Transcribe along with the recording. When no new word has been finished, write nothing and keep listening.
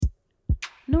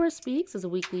Nora Speaks is a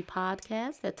weekly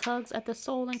podcast that tugs at the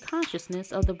soul and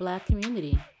consciousness of the Black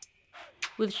community.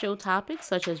 With show topics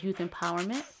such as youth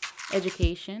empowerment,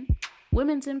 education,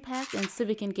 women's impact, and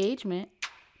civic engagement,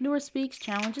 Nora Speaks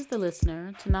challenges the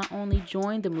listener to not only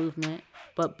join the movement,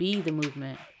 but be the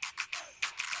movement.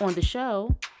 On the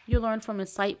show, you'll learn from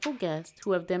insightful guests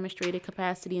who have demonstrated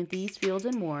capacity in these fields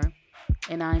and more,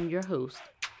 and I'm your host,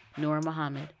 Nora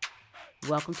Muhammad.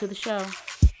 Welcome to the show.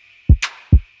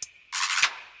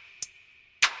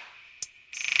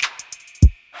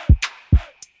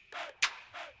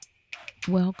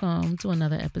 Welcome to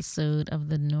another episode of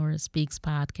the Nora Speaks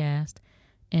podcast,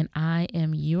 and I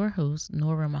am your host,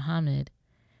 Nora Muhammad.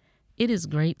 It is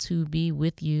great to be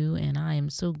with you, and I am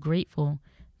so grateful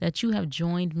that you have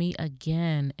joined me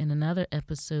again in another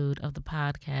episode of the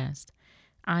podcast.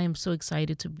 I am so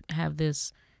excited to have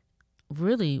this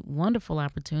really wonderful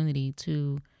opportunity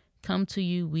to come to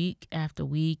you week after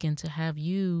week and to have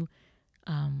you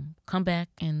come back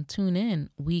and tune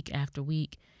in week after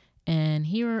week and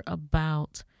hear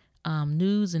about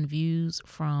news and views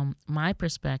from my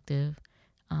perspective.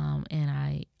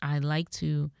 And I like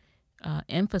to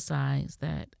emphasize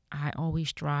that I always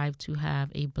strive to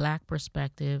have a Black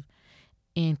perspective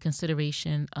in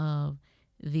consideration of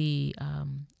the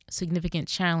significant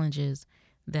challenges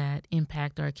that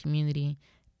impact our community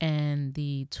and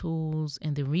the tools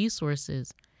and the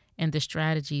resources and the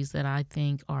strategies that I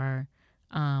think are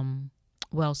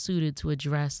well suited to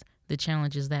address the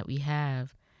challenges that we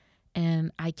have.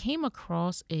 And I came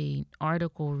across an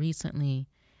article recently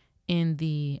in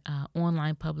the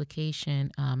online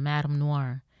publication Madame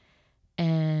Noire,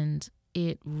 and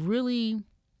it really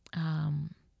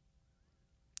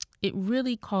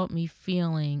caught me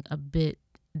feeling a bit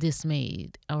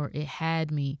dismayed, or it had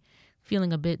me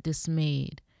feeling a bit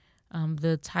dismayed.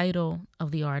 The title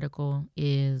of the article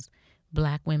is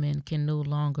 "Black Women Can No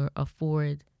Longer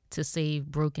Afford to Save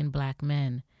Broken Black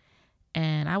Men."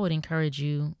 And I would encourage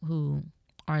you who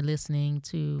are listening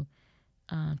to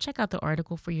check out the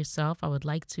article for yourself. I would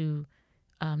like to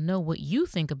know what you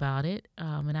think about it.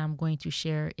 And I'm going to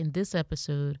share in this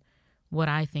episode what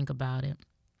I think about it.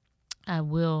 I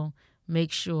will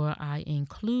make sure I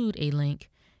include a link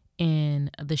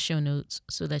in the show notes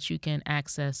so that you can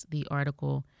access the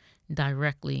article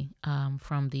directly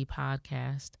from the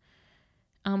podcast.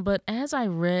 But as I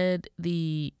read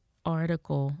the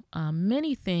article,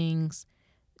 many things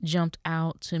jumped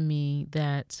out to me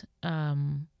that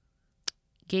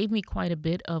gave me quite a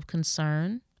bit of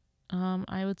concern,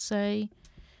 I would say.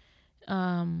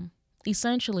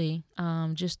 Essentially,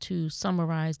 just to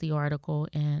summarize the article,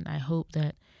 and I hope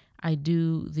that I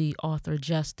do the author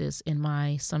justice in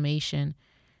my summation.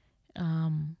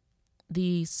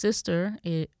 The sister,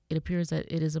 it appears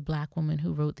that it is a Black woman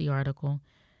who wrote the article.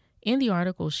 In the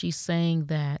article, she's saying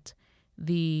that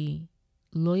the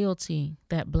loyalty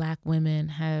that Black women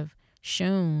have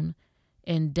shown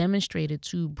and demonstrated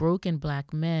to broken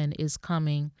Black men is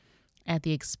coming at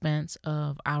the expense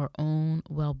of our own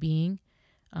well-being.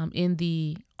 In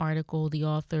the article, the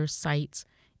author cites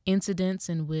incidents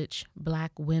in which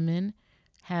Black women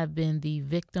have been the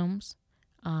victims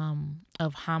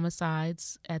of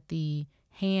homicides at the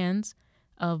hands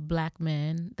of Black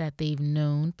men that they've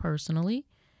known personally.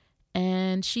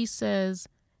 And she says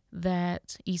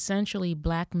that essentially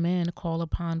Black men call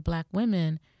upon Black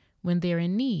women when they're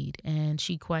in need. And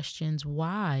she questions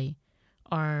why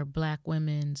are Black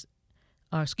women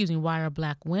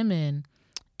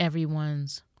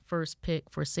everyone's first pick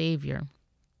for savior?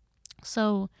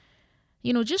 So,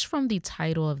 just from the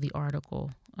title of the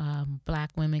article,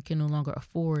 Black Women Can No Longer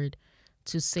Afford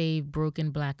to Save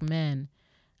Broken Black Men,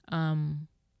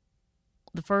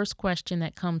 the first question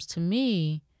that comes to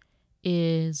me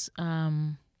is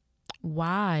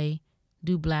why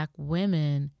do Black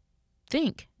women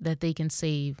think that they can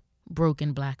save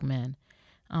broken Black men?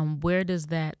 Where does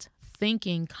that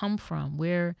thinking come from?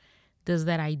 Where does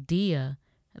that idea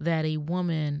that a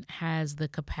woman has the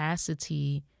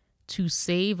capacity to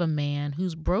save a man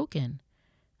who's broken?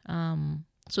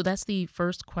 So that's the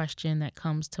first question that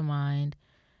comes to mind.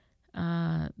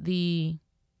 The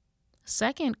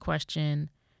second question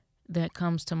that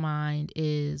comes to mind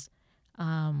is,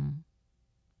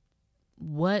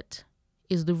 what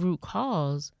is the root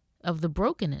cause of the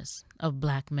brokenness of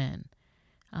Black men?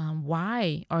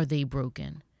 Why are they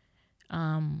broken?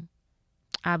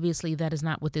 Obviously, that is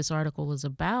not what this article is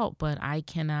about, but I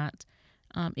cannot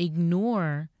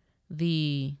ignore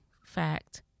the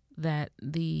fact that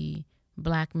the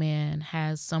Black man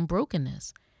has some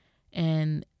brokenness.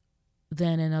 And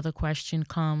then another question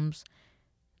comes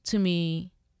to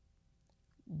me,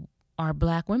 are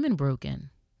Black women broken?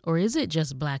 Or is it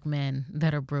just black men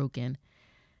that are broken?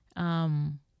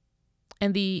 And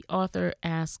the author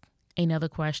asks another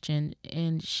question,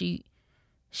 and she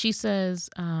says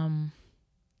in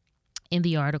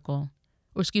the article,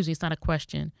 or excuse me, it's not a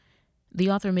question. The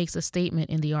author makes a statement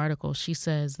in the article. She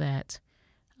says that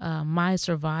my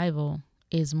survival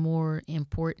is more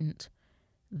important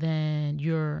than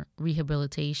your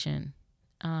rehabilitation.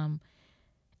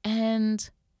 And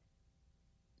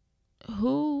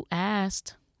who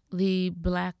asked the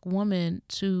black woman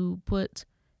to put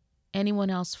anyone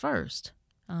else first?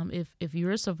 If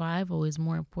your survival is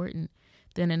more important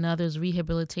than another's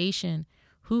rehabilitation,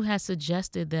 who has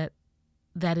suggested that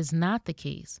that is not the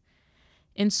case?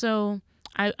 And so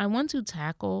I want to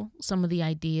tackle some of the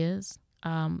ideas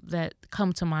that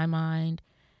come to my mind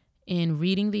in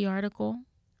reading the article.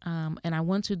 And I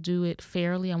want to do it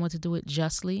fairly. I want to do it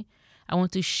justly. I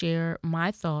want to share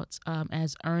my thoughts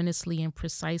as earnestly and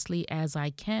precisely as I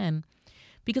can,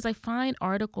 because I find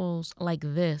articles like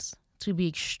this to be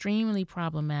extremely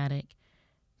problematic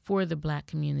for the black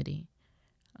community.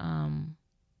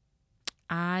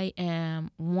 I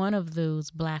am one of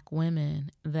those black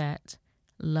women that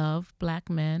love black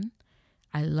men.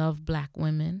 I love black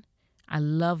women. I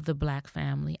love the black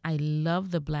family. I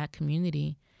love the black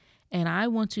community. And I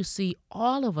want to see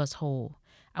all of us whole.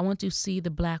 I want to see the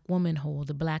black woman whole,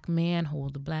 the black man whole,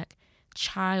 the black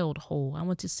child whole. I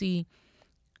want to see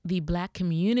the black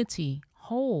community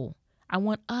whole. I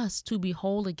want us to be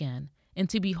whole again, and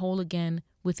to be whole again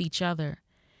with each other.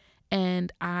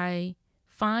 And I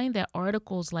find that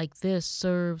articles like this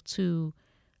serve to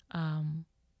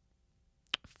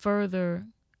further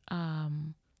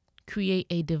create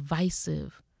a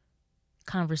divisive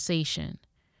conversation,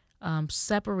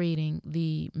 separating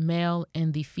the male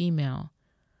and the female.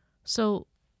 So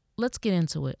let's get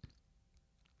into it.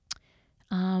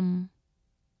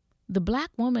 The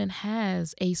black woman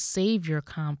has a savior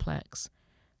complex.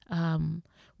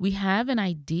 We have an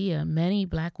idea, many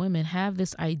black women have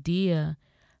this idea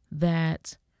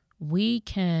that we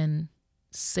can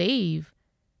save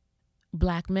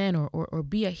black men or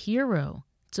be a hero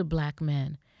to black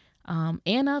men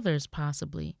and others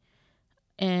possibly.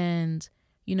 And,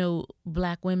 you know,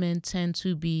 black women tend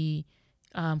to be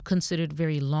considered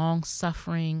very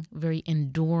long-suffering, very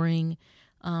enduring.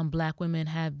 Black women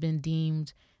have been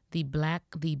deemed the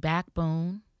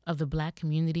backbone of the black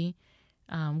community,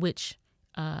 which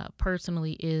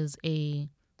personally is a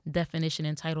definition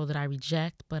and title that I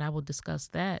reject, but I will discuss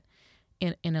that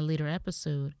in a later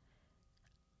episode.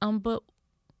 But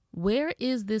where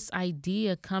is this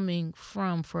idea coming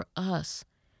from for us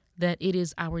that it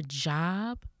is our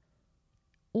job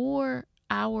or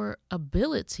our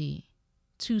ability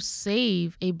to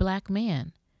save a black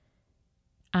man?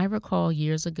 I recall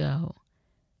years ago,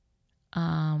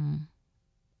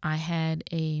 I had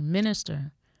a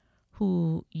minister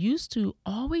who used to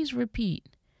always repeat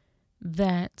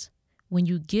that when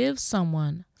you give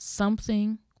someone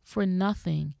something for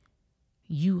nothing,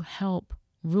 you help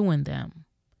ruin them.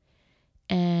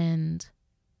 And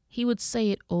he would say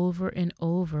it over and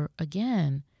over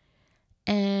again.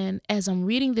 And as I'm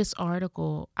reading this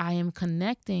article, I am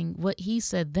connecting what he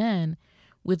said then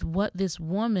with what this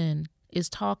woman is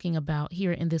talking about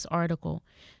here in this article.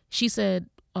 She said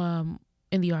in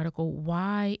the article,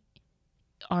 why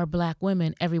are black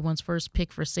women everyone's first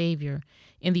pick for savior?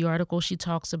 In the article, she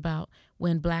talks about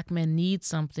when black men need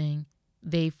something,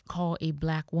 they call a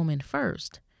black woman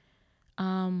first.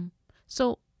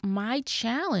 So my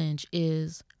challenge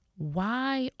is,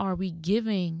 why are we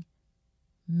giving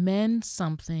men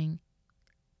something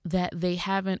that they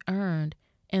haven't earned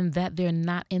and that they're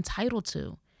not entitled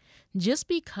to? Just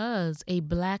because a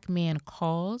black man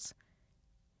calls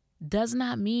does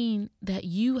not mean that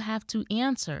you have to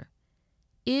answer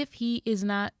if he is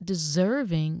not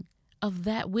deserving of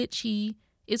that which he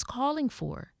is calling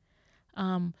for.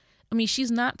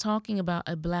 She's not talking about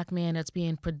a black man that's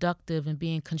being productive and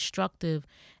being constructive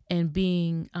and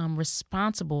being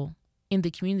responsible in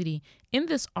the community. In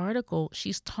this article,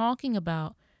 she's talking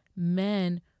about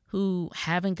men who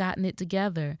haven't gotten it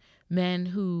together, men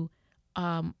who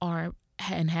are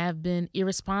and have been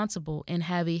irresponsible and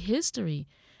have a history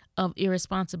of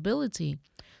irresponsibility.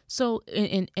 So,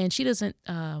 and she doesn't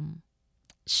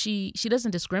she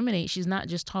doesn't discriminate. She's not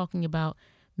just talking about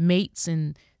mates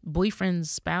and boyfriends,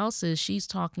 spouses. She's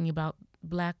talking about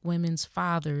black women's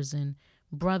fathers and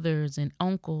brothers and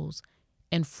uncles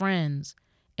and friends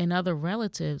and other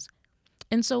relatives.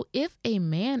 And so if a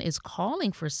man is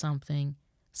calling for something,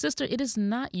 sister, it is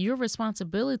not your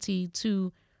responsibility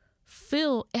to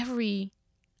fill every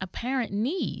apparent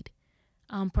need.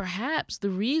 Perhaps the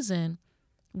reason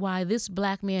why this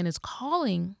black man is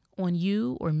calling on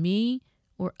you or me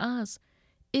or us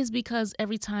is because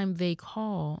every time they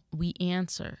call, we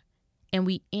answer. And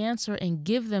we answer and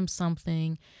give them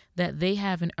something that they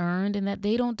haven't earned and that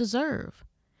they don't deserve.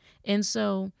 And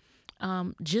so,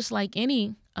 just like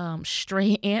any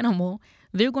stray animal,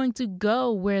 they're going to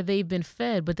go where they've been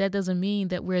fed, but that doesn't mean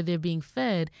that where they're being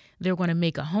fed, they're going to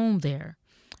make a home there.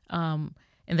 And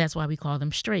that's why we call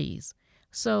them strays.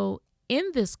 So in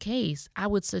this case, I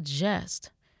would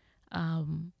suggest,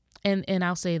 and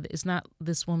I'll say that it's not,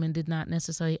 this woman did not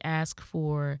necessarily ask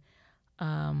for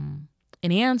an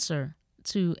answer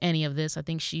to any of this. I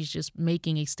think she's just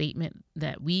making a statement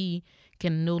that we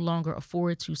can no longer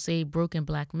afford to save broken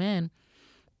black men.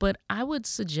 But I would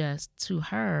suggest to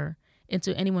her and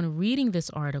to anyone reading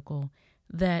this article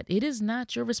that it is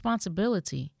not your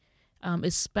responsibility,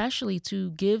 especially to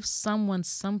give someone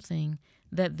something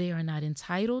that they are not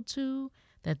entitled to,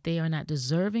 that they are not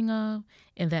deserving of,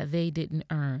 and that they didn't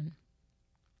earn.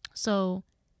 So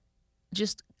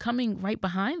just coming right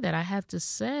behind that, I have to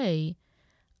say,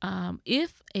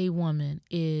 if a woman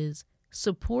is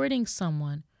supporting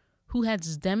someone who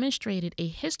has demonstrated a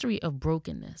history of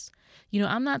brokenness,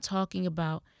 I'm not talking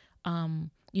about, the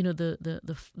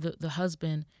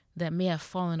husband that may have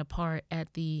fallen apart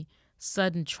at the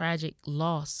sudden tragic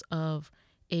loss of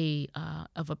a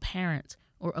parent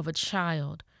or of a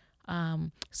child,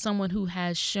 someone who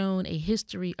has shown a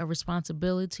history of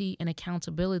responsibility and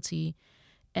accountability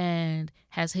and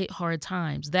has hit hard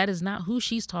times. That is not who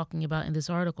she's talking about in this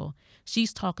article.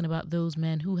 She's talking about those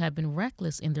men who have been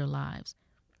reckless in their lives.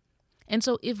 And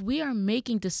so if we are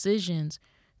making decisions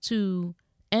to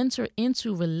enter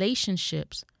into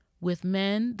relationships with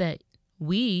men that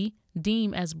we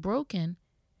deem as broken,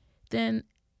 then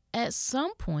at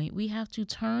some point we have to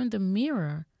turn the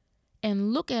mirror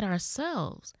and look at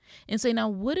ourselves and say, now,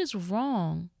 what is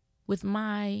wrong with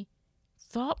my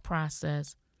thought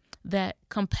process that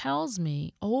compels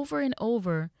me over and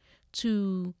over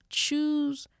to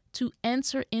choose to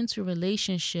enter into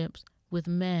relationships with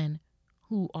men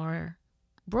who are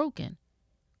broken?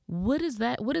 What is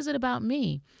that? What is it about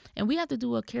me? And we have to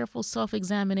do a careful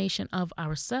self-examination of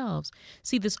ourselves.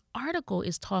 See, this article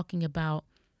is talking about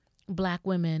black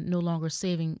women no longer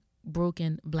saving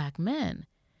broken black men.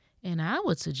 And I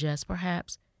would suggest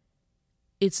perhaps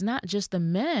it's not just the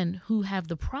men who have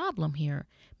the problem here.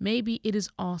 Maybe it is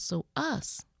also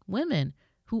us, women,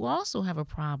 who also have a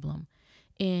problem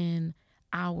in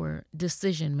our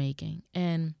decision making.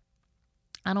 And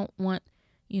I don't want,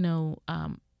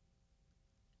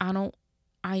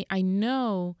 I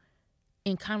know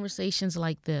in conversations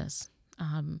like this,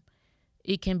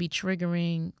 it can be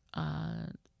triggering.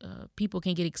 People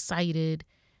can get excited,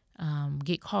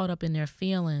 get caught up in their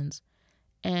feelings.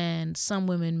 And some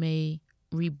women may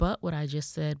rebut what I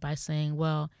just said by saying,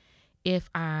 well, if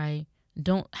I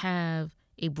don't have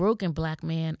a broken black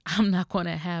man, I'm not going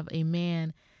to have a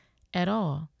man at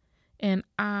all. And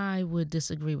I would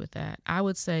disagree with that. I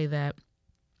would say that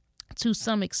to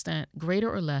some extent, greater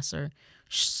or lesser,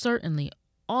 certainly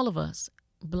all of us,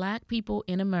 black people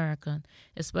in America,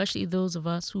 especially those of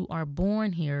us who are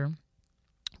born here,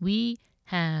 we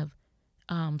have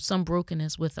some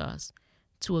brokenness with us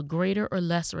to a greater or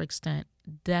lesser extent,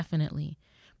 definitely.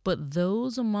 But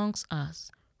those amongst us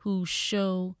who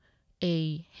show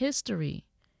a history,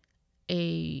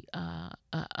 a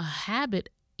habit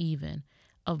even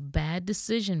of bad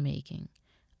decision making,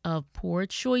 of poor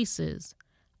choices,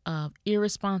 of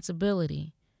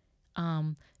irresponsibility,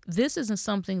 this isn't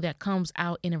something that comes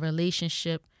out in a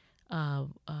relationship a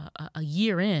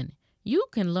year in. You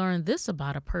can learn this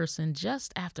about a person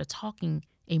just after talking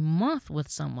a month with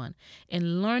someone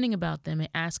and learning about them and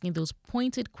asking those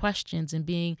pointed questions and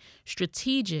being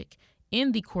strategic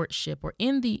in the courtship or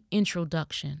in the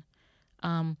introduction.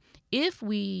 If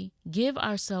we give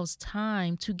ourselves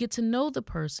time to get to know the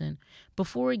person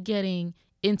before getting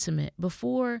intimate,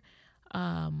 before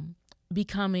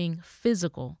becoming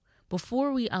physical,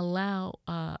 before we allow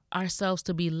ourselves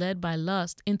to be led by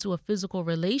lust into a physical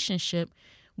relationship,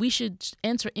 we should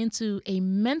enter into a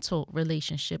mental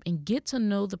relationship and get to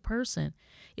know the person.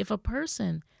 If a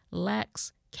person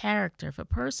lacks character, if a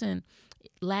person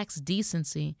lacks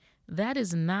decency, that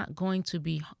is not going to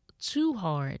be too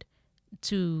hard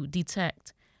to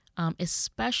detect,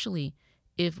 especially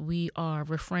if we are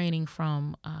refraining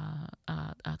from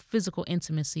physical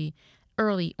intimacy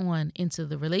early on into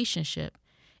the relationship.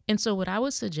 And so what I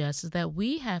would suggest is that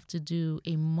we have to do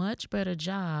a much better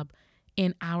job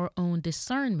in our own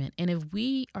discernment. And if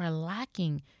we are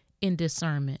lacking in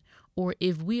discernment, or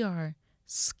if we are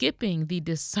skipping the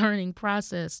discerning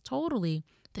process totally,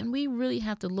 then we really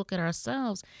have to look at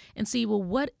ourselves and see, well,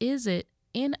 what is it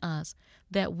in us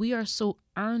that we are so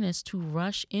earnest to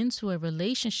rush into a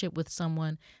relationship with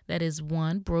someone that is,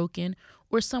 one, broken,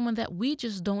 or someone that we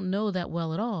just don't know that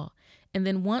well at all. And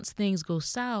then once things go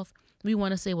south, we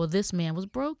want to say, well, this man was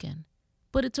broken.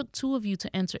 But it took two of you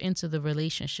to enter into the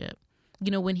relationship.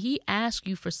 When he asked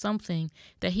you for something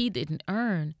that he didn't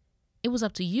earn, it was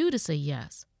up to you to say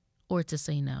yes or to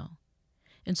say no.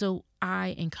 And so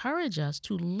I encourage us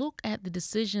to look at the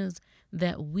decisions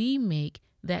that we make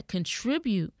that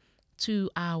contribute to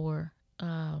our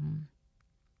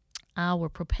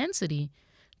propensity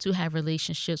to have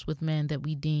relationships with men that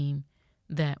we deem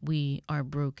that we are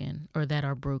broken or that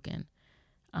are broken.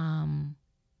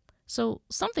 So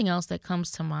something else that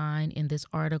comes to mind in this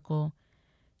article,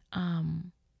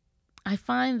 I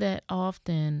find that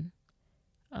often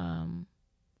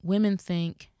women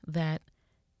think that,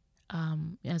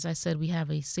 as I said, we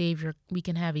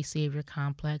can have a savior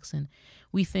complex, and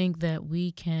we think that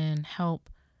we can help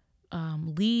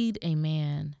lead a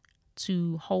man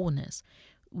to wholeness.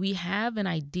 We have an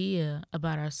idea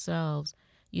about ourselves,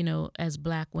 as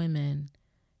Black women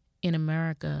in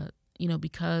America,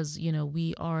 because,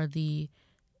 we are the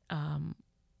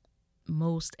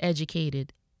most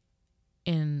educated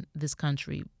in this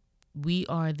country. We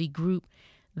are the group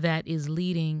that is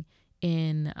leading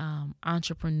in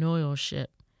entrepreneurship.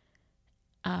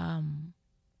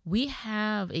 We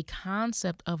have a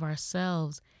concept of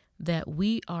ourselves that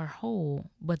we are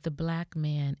whole, but the Black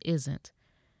man isn't.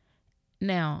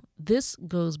 Now, this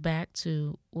goes back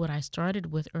to what I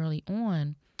started with early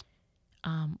on,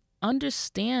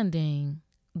 understanding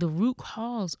the root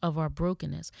cause of our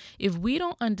brokenness. If we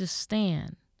don't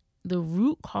understand the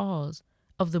root cause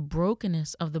of the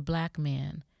brokenness of the Black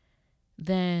man,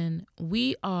 then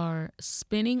we are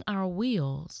spinning our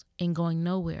wheels and going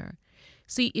nowhere.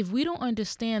 See, if we don't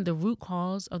understand the root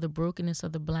cause of the brokenness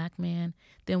of the Black man,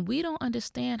 then we don't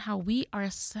understand how we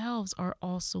ourselves are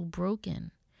also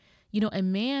broken. A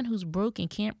man who's broken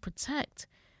can't protect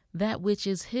that which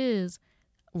is his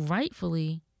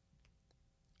rightfully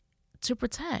to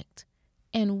protect.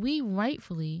 And we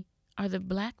rightfully are the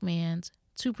Black man's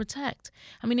to protect.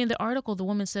 In the article, the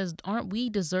woman says, aren't we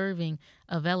deserving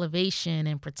of elevation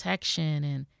and protection?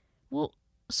 And, well,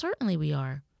 certainly we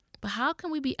are. But how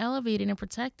can we be elevated and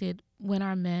protected when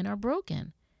our men are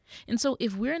broken? And so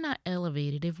if we're not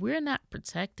elevated, if we're not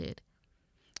protected,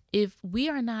 if we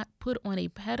are not put on a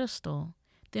pedestal,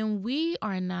 then we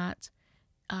are not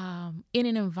in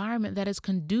an environment that is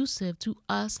conducive to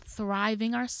us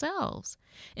thriving ourselves.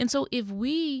 And so if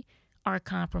we are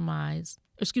compromised,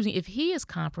 if he is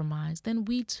compromised, then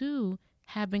we too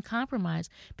have been compromised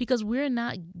because we're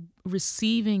not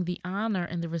receiving the honor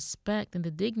and the respect and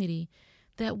the dignity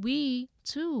that we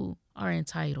too are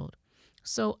entitled.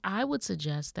 So I would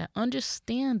suggest that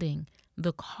understanding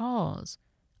the cause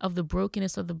of the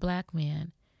brokenness of the Black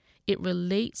man, it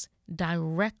relates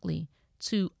directly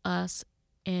to us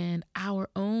and our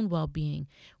own well-being,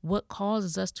 what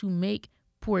causes us to make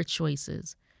poor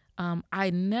choices. I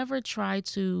never try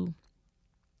to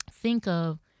think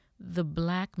of the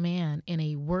Black man in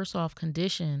a worse off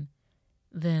condition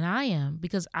than I am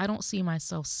because I don't see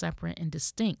myself separate and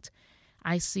distinct.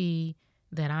 I see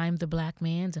that I'm the Black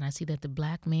man's and I see that the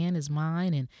Black man is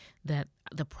mine and that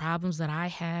the problems that I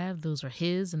have, those are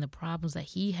his, and the problems that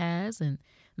he has, and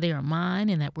they are mine,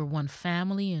 and that we're one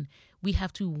family and we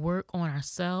have to work on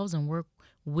ourselves and work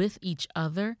with each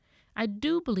other. I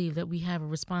do believe that we have a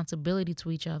responsibility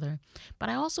to each other, but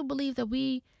I also believe that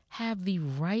we have the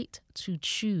right to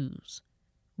choose.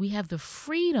 We have the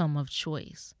freedom of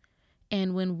choice.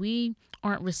 And when we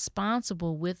aren't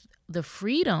responsible with the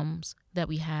freedoms that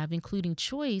we have, including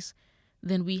choice,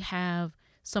 then we have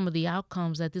some of the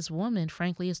outcomes that this woman,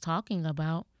 frankly, is talking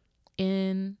about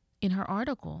in her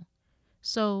article.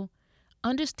 So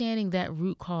understanding that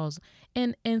root cause.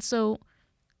 And so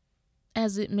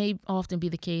as it may often be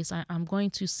the case, I'm going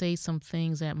to say some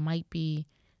things that might be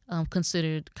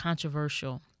considered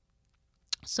controversial.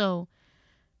 So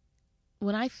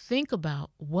when I think about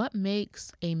what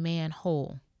makes a man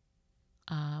whole,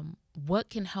 what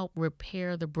can help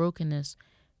repair the brokenness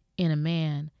in a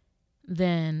man,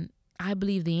 then I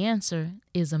believe the answer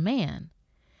is a man.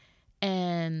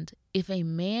 And if a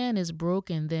man is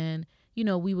broken, then,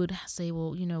 we would say,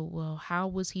 well, how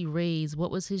was he raised?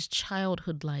 What was his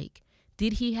childhood like?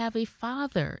 Did he have a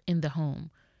father in the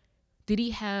home? Did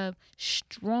he have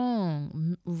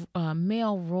strong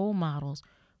male role models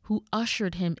who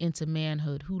ushered him into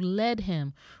manhood, who led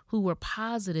him, who were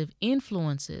positive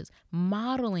influences,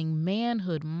 modeling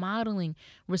manhood, modeling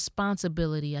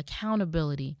responsibility,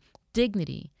 accountability,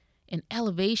 dignity? and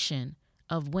elevation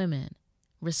of women,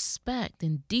 respect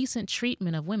and decent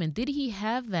treatment of women? Did he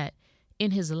have that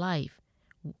in his life?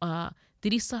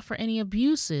 Did he suffer any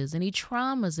abuses, any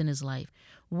traumas in his life?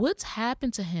 What's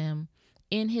happened to him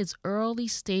in his early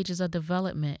stages of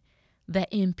development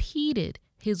that impeded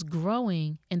his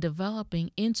growing and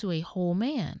developing into a whole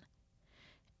man?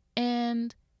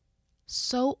 And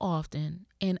so often,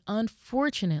 and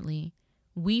unfortunately,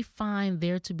 we find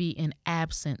there to be an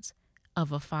absence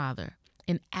of a father,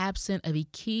 an absence of a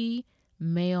key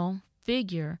male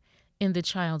figure in the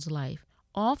child's life.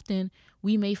 Often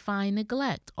we may find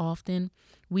neglect. Often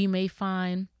we may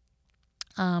find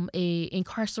a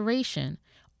incarceration.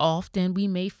 Often we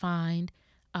may find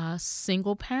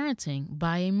single parenting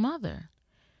by a mother.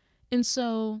 And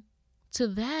so to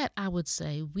that, I would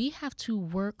say we have to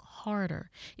work harder.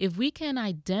 If we can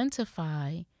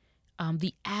identify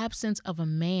the absence of a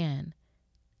man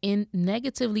in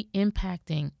negatively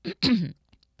impacting,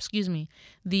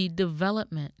 the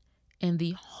development and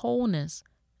the wholeness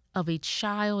of a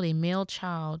child, a male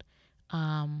child,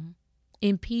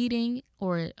 impeding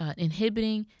or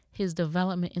inhibiting his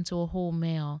development into a whole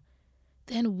male,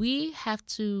 then we have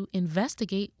to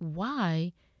investigate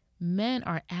why men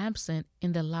are absent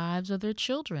in the lives of their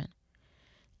children.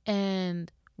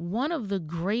 And one of the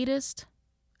greatest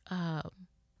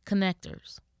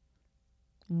connectors,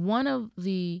 one of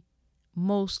the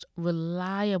most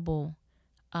reliable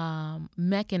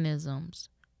mechanisms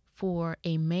for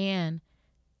a man,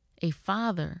 a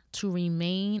father, to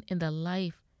remain in the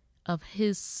life of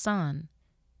his son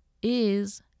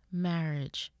is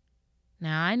marriage.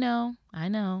 Now, I know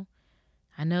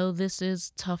this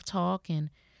is tough talk,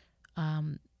 and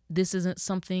this isn't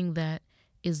something that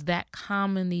is that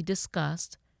commonly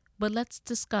discussed, but let's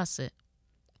discuss it.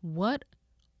 What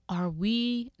are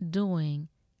we doing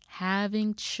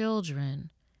having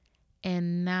children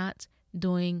and not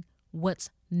doing what's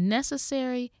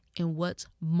necessary and what's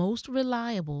most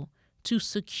reliable to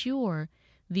secure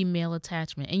the male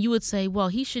attachment? And you would say, well,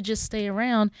 he should just stay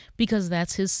around because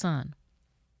that's his son.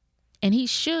 And he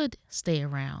should stay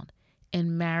around.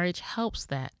 And marriage helps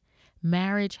that.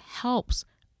 Marriage helps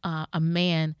a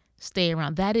man stay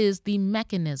around. That is the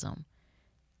mechanism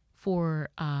for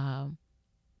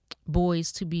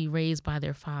boys to be raised by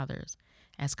their fathers.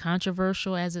 As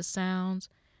controversial as it sounds,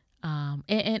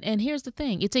 and here's the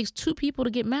thing, it takes two people to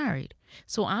get married.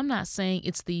 So I'm not saying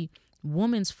it's the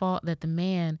woman's fault that the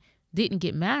man didn't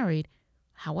get married.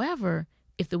 However,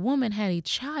 if the woman had a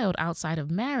child outside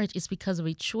of marriage, it's because of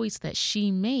a choice that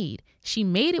she made. She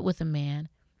made it with a man,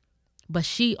 but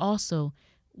she also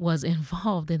was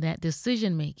involved in that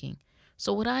decision making.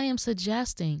 So what I am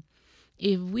suggesting,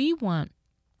 if we want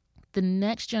the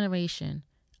next generation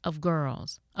of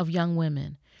girls, of young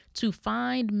women, to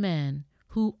find men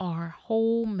who are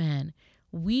whole men,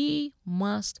 we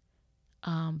must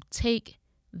take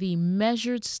the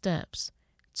measured steps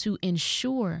to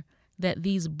ensure that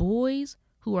these boys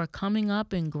who are coming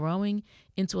up and growing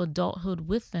into adulthood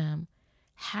with them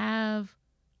have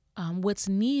what's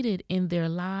needed in their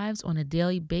lives on a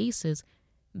daily basis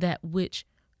that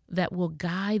will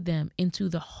guide them into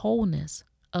the wholeness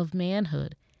of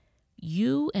manhood.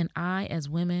 You and I as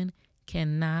women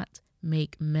cannot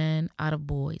make men out of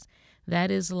boys.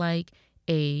 That is like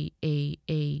a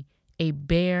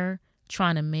bear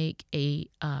trying to make a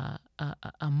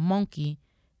monkey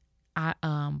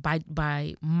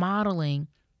by modeling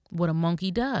what a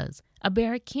monkey does. A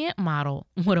bear can't model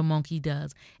what a monkey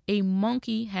does. A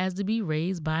monkey has to be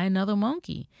raised by another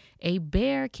monkey. A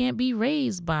bear can't be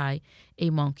raised by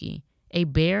a monkey. A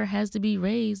bear has to be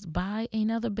raised by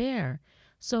another bear.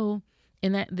 So,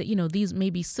 and that these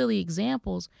may be silly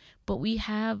examples, but we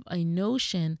have a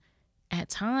notion at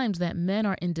times that men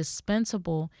are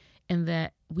indispensable and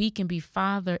that we can be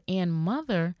father and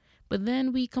mother, but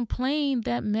then we complain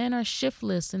that men are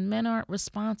shiftless and men aren't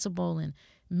responsible and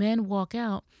men walk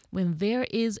out when there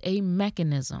is a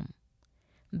mechanism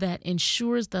that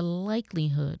ensures the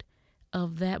likelihood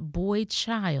of that boy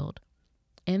child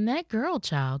and that girl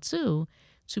child too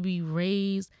to be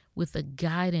raised with the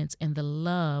guidance and the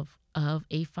love of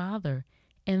a father.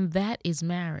 And that is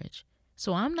marriage.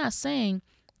 So I'm not saying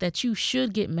that you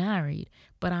should get married,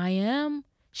 but I am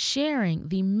sharing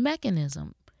the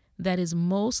mechanism that is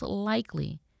most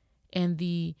likely and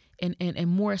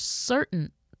more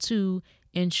certain to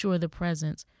ensure the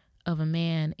presence of a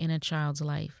man in a child's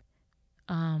life.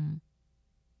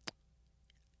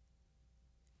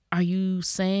 Are you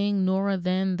saying, Nora,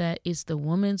 then that it's the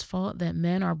woman's fault that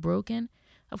men are broken?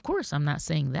 Of course, I'm not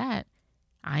saying that.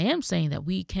 I am saying that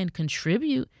we can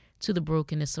contribute to the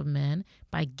brokenness of men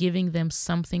by giving them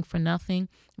something for nothing,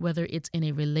 whether it's in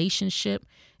a relationship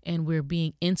and we're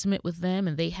being intimate with them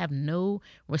and they have no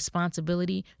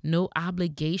responsibility, no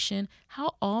obligation.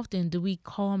 How often do we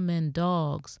call men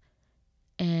dogs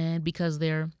and because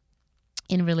they're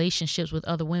in relationships with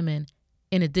other women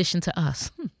in addition to us?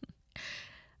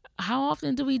 How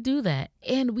often do we do that?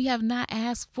 And we have not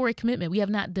asked for a commitment. We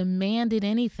have not demanded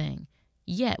anything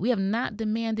yet. We have not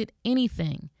demanded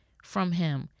anything from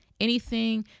him,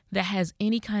 anything that has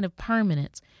any kind of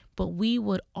permanence. But we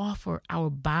would offer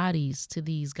our bodies to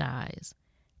these guys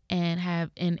and have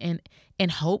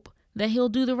and hope that he'll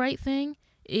do the right thing.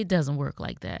 It doesn't work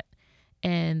like that.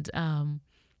 And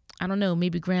I don't know,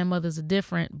 maybe grandmothers are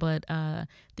different, but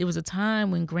there was a time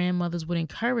when grandmothers would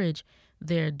encourage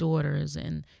their daughters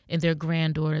and their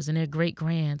granddaughters and their great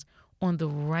grands on the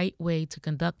right way to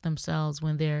conduct themselves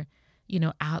when they're,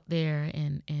 out there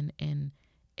and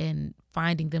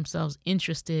finding themselves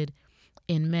interested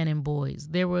in men and boys.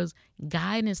 There was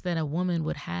guidance that a woman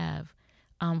would have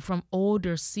from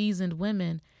older, seasoned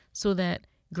women so that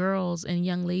girls and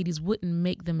young ladies wouldn't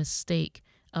make the mistake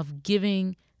of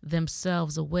giving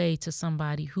themselves away to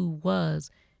somebody who was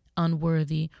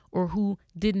unworthy or who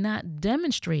did not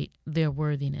demonstrate their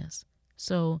worthiness.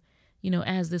 So,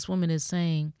 as this woman is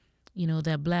saying,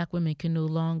 that black women can no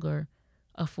longer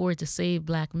afford to save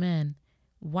black men,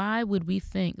 why would we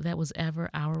think that was ever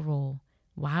our role?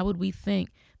 Why would we think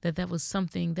that that was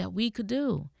something that we could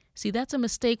do? See, that's a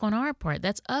mistake on our part.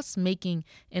 That's us making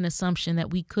an assumption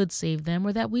that we could save them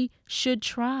or that we should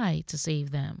try to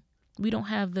save them. We don't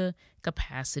have the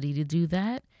capacity to do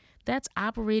that. That's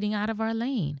operating out of our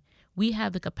lane. We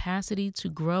have the capacity to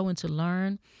grow and to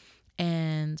learn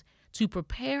and to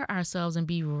prepare ourselves and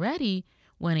be ready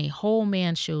when a whole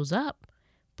man shows up.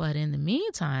 But in the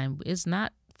meantime, it's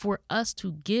not for us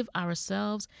to give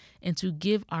ourselves and to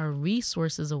give our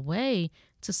resources away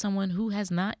to someone who has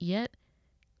not yet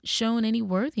shown any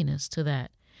worthiness to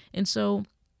that. And so,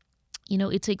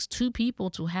 it takes two people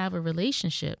to have a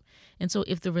relationship. And so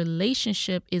if the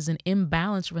relationship is an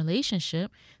imbalanced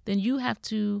relationship, then you have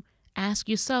to ask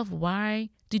yourself, why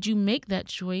did you make that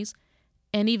choice?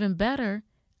 And even better,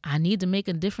 I need to make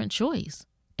a different choice.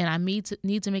 And I need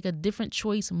to make a different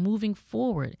choice moving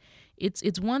forward.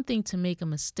 It's one thing to make a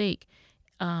mistake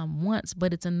once,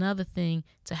 but it's another thing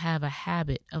to have a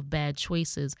habit of bad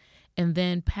choices and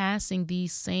then passing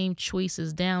these same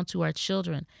choices down to our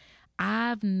children.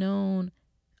 I've known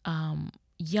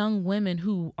young women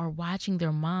who are watching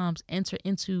their moms enter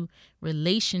into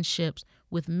relationships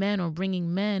with men or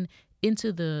bringing men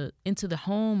into the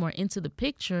home or into the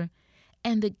picture,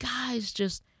 and the guys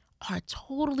just are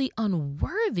totally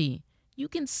unworthy. You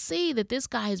can see that this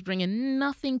guy is bringing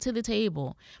nothing to the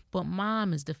table, but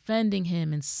mom is defending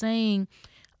him and saying,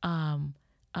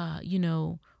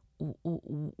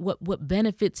 what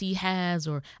benefits he has,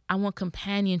 or I want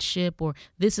companionship, or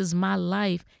this is my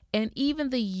life. And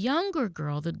even the younger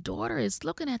girl, the daughter, is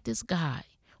looking at this guy,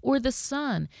 or the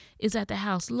son is at the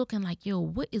house looking like, yo,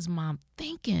 what is mom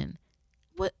thinking?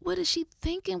 What is she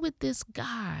thinking with this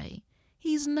guy?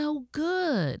 He's no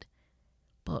good,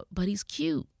 but he's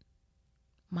cute.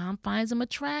 Mom finds him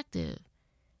attractive.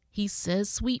 He says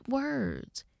sweet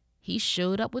words. He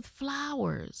showed up with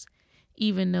flowers,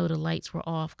 even though the lights were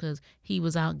off because he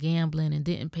was out gambling and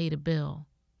didn't pay the bill.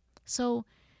 So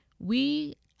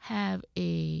we have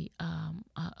a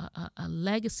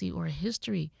legacy or a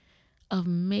history of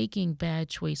making bad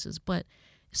choices. But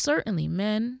certainly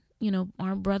men,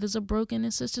 our brothers are broken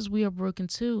and sisters, we are broken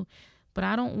too. But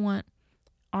I don't want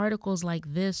articles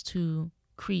like this to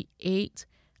create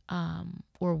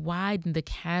or widen the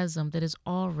chasm that is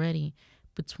already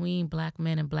between black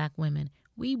men and black women.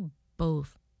 We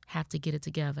both have to get it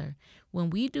together.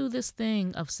 When we do this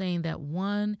thing of saying that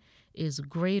one is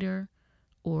greater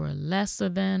or lesser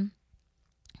than,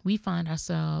 we find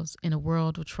ourselves in a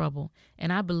world of trouble.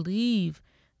 And I believe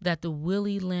that the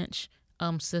Willie Lynch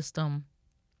system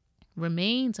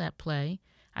remains at play.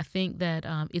 I think that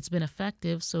it's been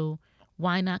effective, so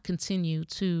why not continue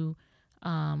to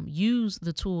use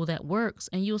the tool that works?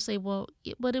 And you'll say, well,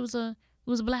 but it was a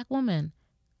black woman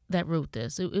that wrote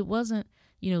this. It wasn't,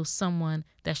 someone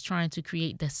that's trying to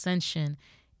create dissension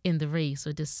in the race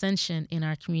or dissension in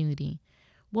our community.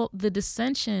 Well, the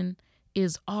dissension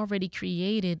is already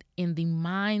created in the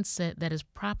mindset that is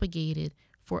propagated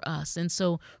for us. And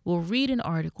so we'll read an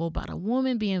article about a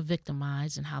woman being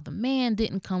victimized and how the man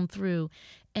didn't come through,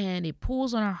 and it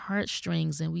pulls on our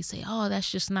heartstrings and we say, oh,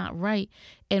 that's just not right.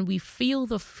 And we feel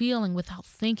the feeling without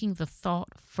thinking the thought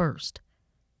first.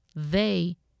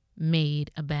 They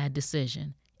made a bad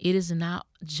decision. It is not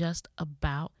just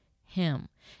about him.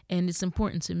 And it's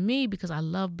important to me because I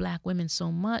love Black women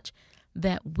so much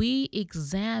that we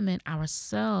examine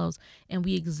ourselves and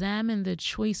we examine the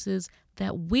choices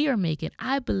that we are making.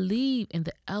 I believe in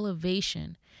the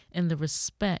elevation and the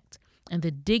respect and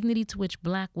the dignity to which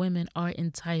Black women are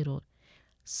entitled.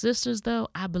 Sisters, though,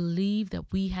 I believe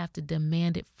that we have to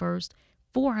demand it first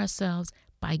for ourselves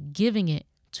by giving it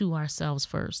to ourselves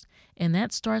first. And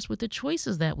that starts with the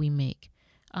choices that we make,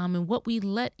 and what we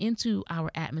let into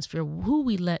our atmosphere, who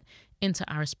we let into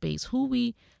our space, who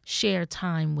we share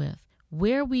time with,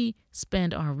 where we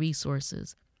spend our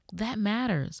resources. That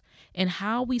matters. And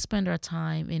how we spend our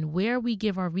time and where we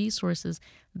give our resources,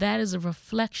 that is a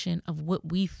reflection of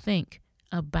what we think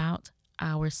about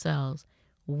ourselves.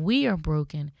 We are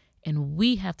broken and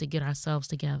we have to get ourselves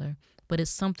together, but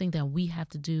it's something that we have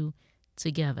to do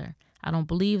together. I don't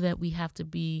believe that we have to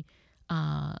be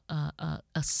a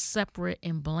separate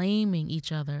and blaming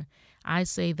each other. I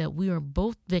say that we are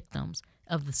both victims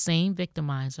of the same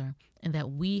victimizer and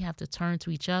that we have to turn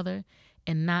to each other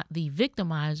and not the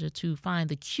victimizer to find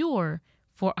the cure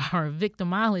for our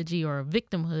victimology or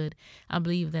victimhood. I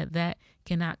believe that that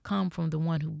cannot come from the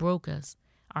one who broke us.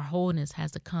 Our wholeness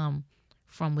has to come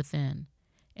from within.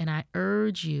 And I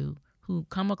urge you who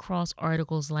come across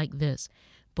articles like this,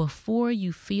 before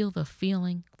you feel the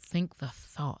feeling, think the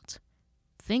thought.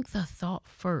 Think the thought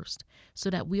first so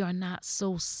that we are not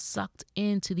so sucked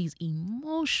into these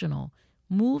emotional,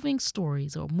 moving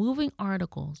stories or moving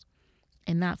articles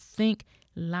and not think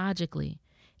logically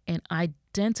and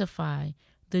identify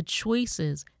the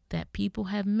choices that people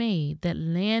have made that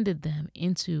landed them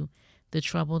into the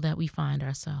trouble that we find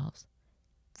ourselves.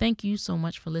 Thank you so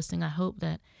much for listening. I hope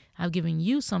that I've given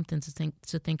you something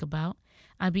to think about.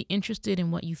 I'd be interested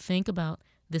in what you think about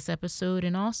this episode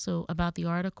and also about the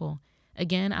article.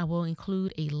 Again, I will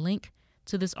include a link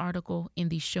to this article in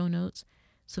the show notes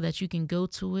so that you can go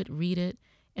to it, read it,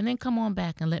 and then come on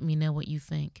back and let me know what you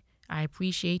think. I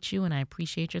appreciate you and I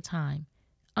appreciate your time.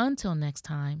 Until next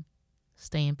time,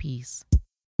 stay in peace.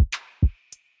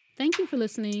 Thank you for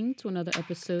listening to another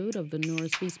episode of the Nora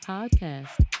Speaks Podcast.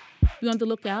 Be on the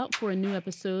lookout for a new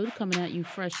episode coming at you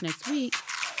fresh next week.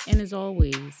 And as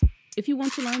always, if you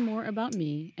want to learn more about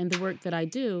me and the work that I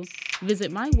do, visit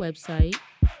my website,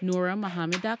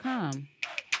 NoraMuhammad.com.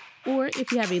 Or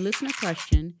if you have a listener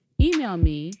question, email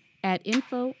me at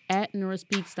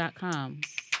info@NoraSpeaks.com.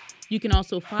 You can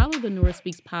also follow the Nora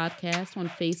Speaks Podcast on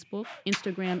Facebook,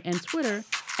 Instagram, and Twitter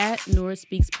at Nora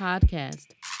Speaks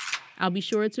Podcast. I'll be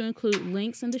sure to include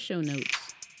links in the show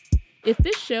notes. If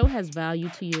this show has value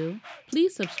to you,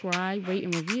 please subscribe, rate,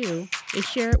 and review, and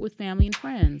share it with family and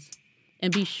friends.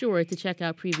 And be sure to check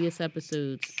out previous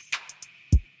episodes.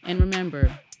 And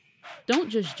remember, don't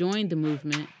just join the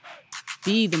movement,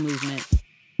 be the movement.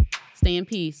 Stay in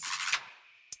peace.